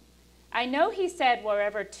 I know he said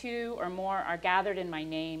wherever two or more are gathered in my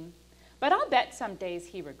name, but I'll bet some days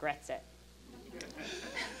he regrets it.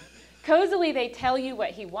 Cozily they tell you what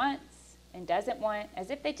he wants and doesn't want, as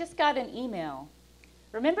if they just got an email.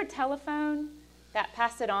 Remember telephone? That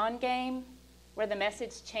pass it on game, where the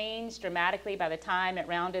message changed dramatically by the time it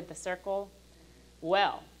rounded the circle?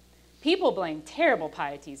 Well, people blame terrible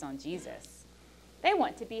pieties on Jesus. They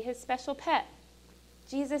want to be his special pet.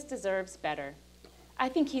 Jesus deserves better. I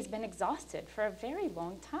think he's been exhausted for a very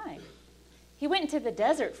long time. He went into the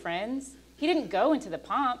desert, friends. He didn't go into the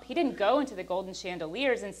pomp. He didn't go into the golden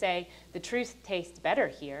chandeliers and say, the truth tastes better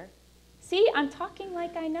here. See, I'm talking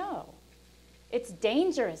like I know. It's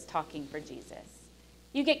dangerous talking for Jesus.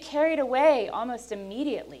 You get carried away almost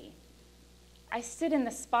immediately. I stood in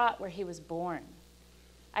the spot where he was born.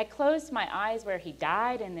 I closed my eyes where he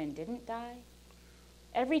died and then didn't die.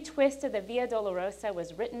 Every twist of the Via Dolorosa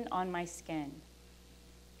was written on my skin.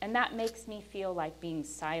 And that makes me feel like being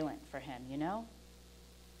silent for him, you know?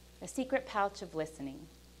 A secret pouch of listening.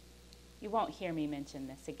 You won't hear me mention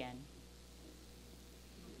this again."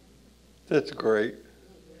 That's great.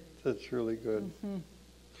 That's really good. Mm-hmm.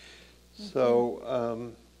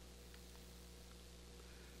 So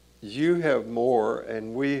you have more,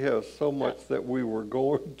 and we have so much that we were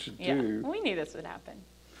going to do. Yeah, we knew this would happen.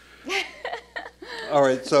 All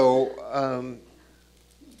right, so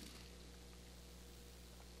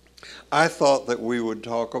I thought that we would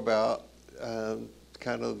talk about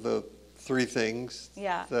kind of the three things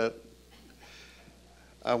that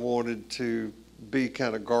I wanted to be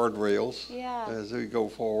kind of guardrails as we go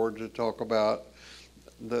forward, to talk about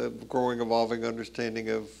the growing, evolving understanding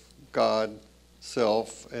of God,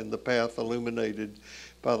 self, and the path illuminated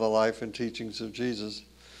by the life and teachings of Jesus.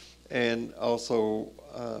 And also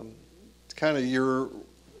kind of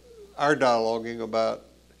our dialoguing about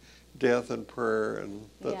death and prayer and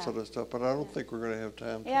that sort of stuff. But I don't think we're going to have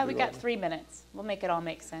time. Yeah, we got 3 minutes. We'll make it all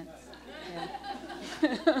make sense.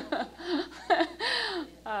 Yeah.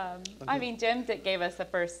 I mean, Jim gave us the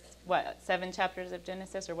first, 7 chapters of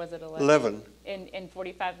Genesis, or was it 11? 11. In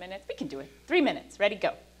 45 minutes. We can do it. 3 minutes. Ready,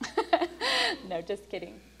 go. No, just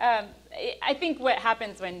kidding. I think what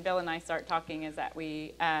happens when Bill and I start talking is that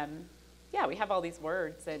we have all these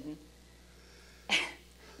words, and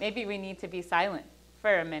maybe we need to be silent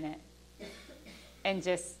for a minute and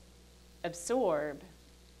just absorb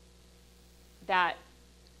that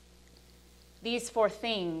these 4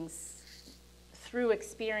 things, through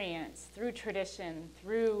experience, through tradition,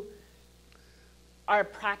 through our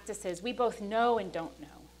practices, we both know and don't know.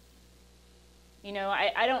 You know,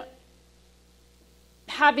 I don't,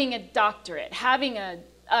 having a doctorate, having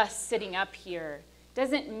us sitting up here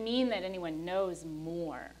doesn't mean that anyone knows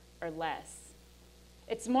more or less.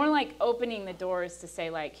 It's more like opening the doors to say,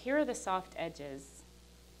 like, here are the soft edges.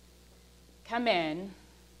 Come in.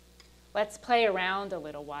 Let's play around a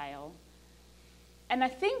little while. And I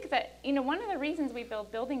think that, you know, one of the reasons we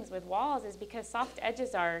build buildings with walls is because soft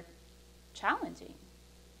edges are challenging.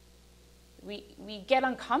 We get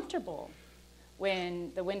uncomfortable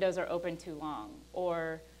when the windows are open too long,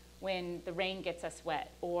 or when the rain gets us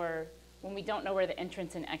wet, or when we don't know where the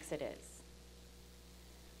entrance and exit is.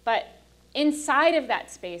 But inside of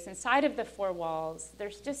that space, inside of the four walls,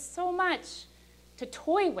 there's just so much to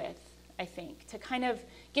toy with, I think, to kind of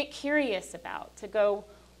get curious about, to go,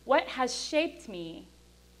 what has shaped me?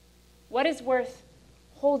 What is worth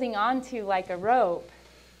holding on to like a rope?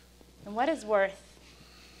 And what is worth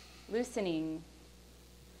loosening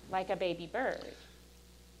like a baby bird?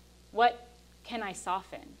 What can I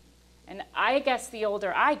soften? And I guess the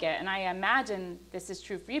older I get, and I imagine this is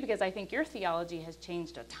true for you because I think your theology has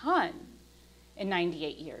changed a ton in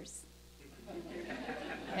 98 years.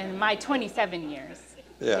 In my 27 years.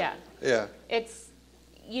 Yeah. It's,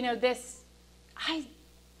 you know, this,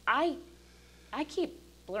 I keep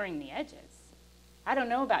blurring the edges. I don't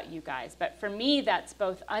know about you guys, but for me, that's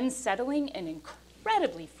both unsettling and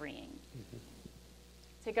incredibly freeing. Mm-hmm.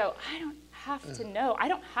 To go, I don't have to know. I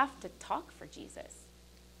don't have to talk for Jesus.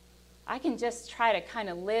 I can just try to kind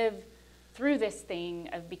of live through this thing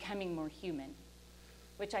of becoming more human,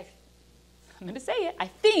 which I'm going to say it, I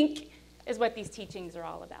think is what these teachings are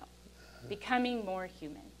all about. Becoming more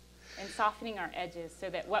human and softening our edges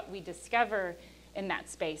so that what we discover in that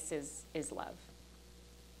space is love.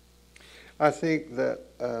 I think that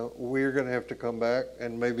we're going to have to come back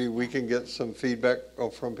and maybe we can get some feedback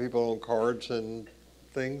from people on cards and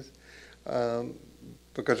things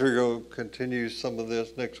because we're going to continue some of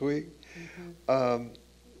this next week. Mm-hmm.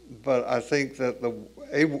 But I think that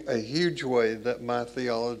a huge way that my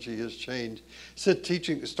theology has changed since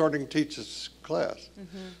starting to teach this class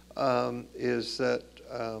is that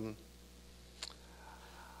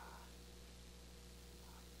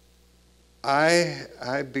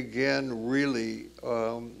I began really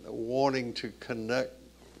wanting to connect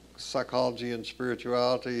psychology and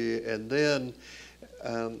spirituality, and then,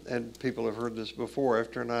 and people have heard this before,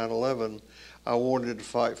 after 9/11, I wanted to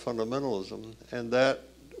fight fundamentalism, and that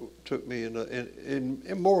took me in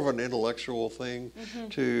more of an intellectual thing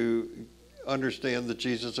to understand the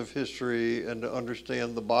Jesus of history and to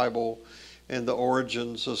understand the Bible and the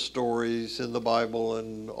origins of stories in the Bible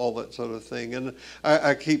and all that sort of thing. And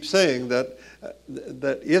I keep saying that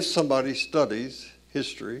if somebody studies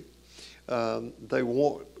history, they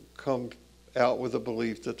won't come out with a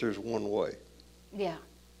belief that there's one way. Yeah.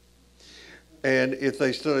 And if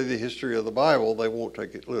they study the history of the Bible, they won't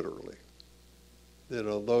take it literally. You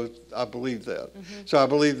know, I believe that. Mm-hmm. So I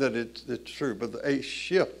believe that it's true. But a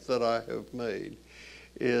shift that I have made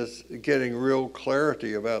is getting real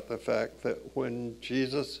clarity about the fact that when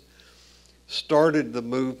Jesus started the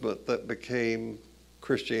movement that became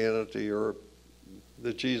Christianity, or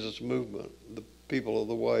the Jesus movement, the people of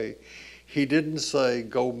the way, he didn't say,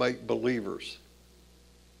 go make believers.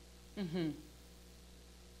 Mm-hmm.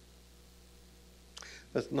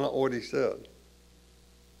 That's not what he said.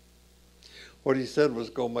 What he said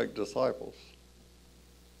was, go make disciples.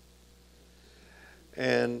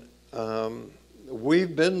 And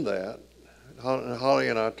we've been that. Holly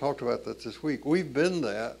and I talked about that this week. We've been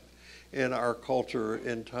that in our culture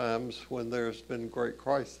in times when there's been great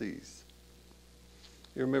crises.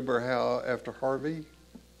 You remember how after Harvey,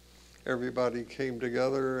 everybody came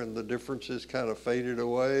together and the differences kind of faded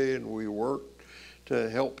away, and we worked to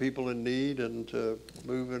help people in need and to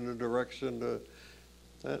move in a direction to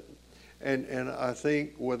that. And I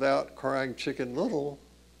think without crying chicken little,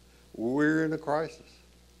 we're in a crisis.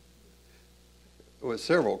 With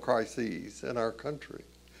several crises in our country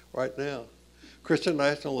right now. Christian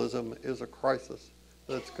nationalism is a crisis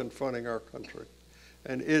that's confronting our country.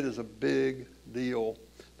 And it is a big deal.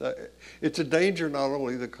 It's a danger not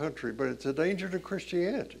only to the country, but it's a danger to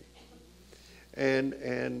Christianity. And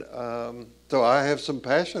so I have some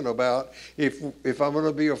passion about if I'm going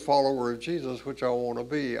to be a follower of Jesus, which I want to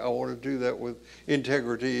be, I want to do that with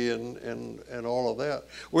integrity and all of that.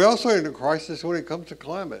 We're also in a crisis when it comes to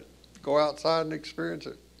climate. Go outside and experience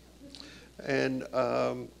it. And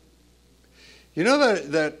you know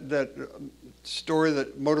that story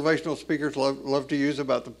that motivational speakers love to use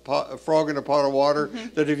about the frog in a pot of water,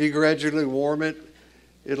 that if you gradually warm it,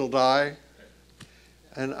 it'll die?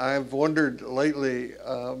 And I've wondered lately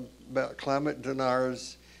about climate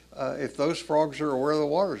deniers if those frogs are aware the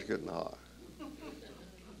water's getting hot.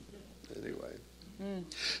 Anyway.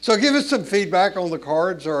 So give us some feedback on the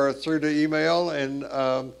cards or through the email, and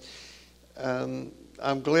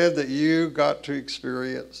I'm glad that you got to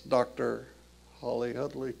experience Dr. Holly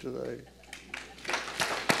Hudley today.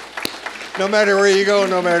 No matter where you go,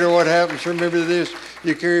 no matter what happens, remember this: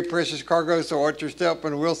 you carry precious cargo, so watch your step,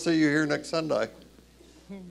 and we'll see you here next Sunday.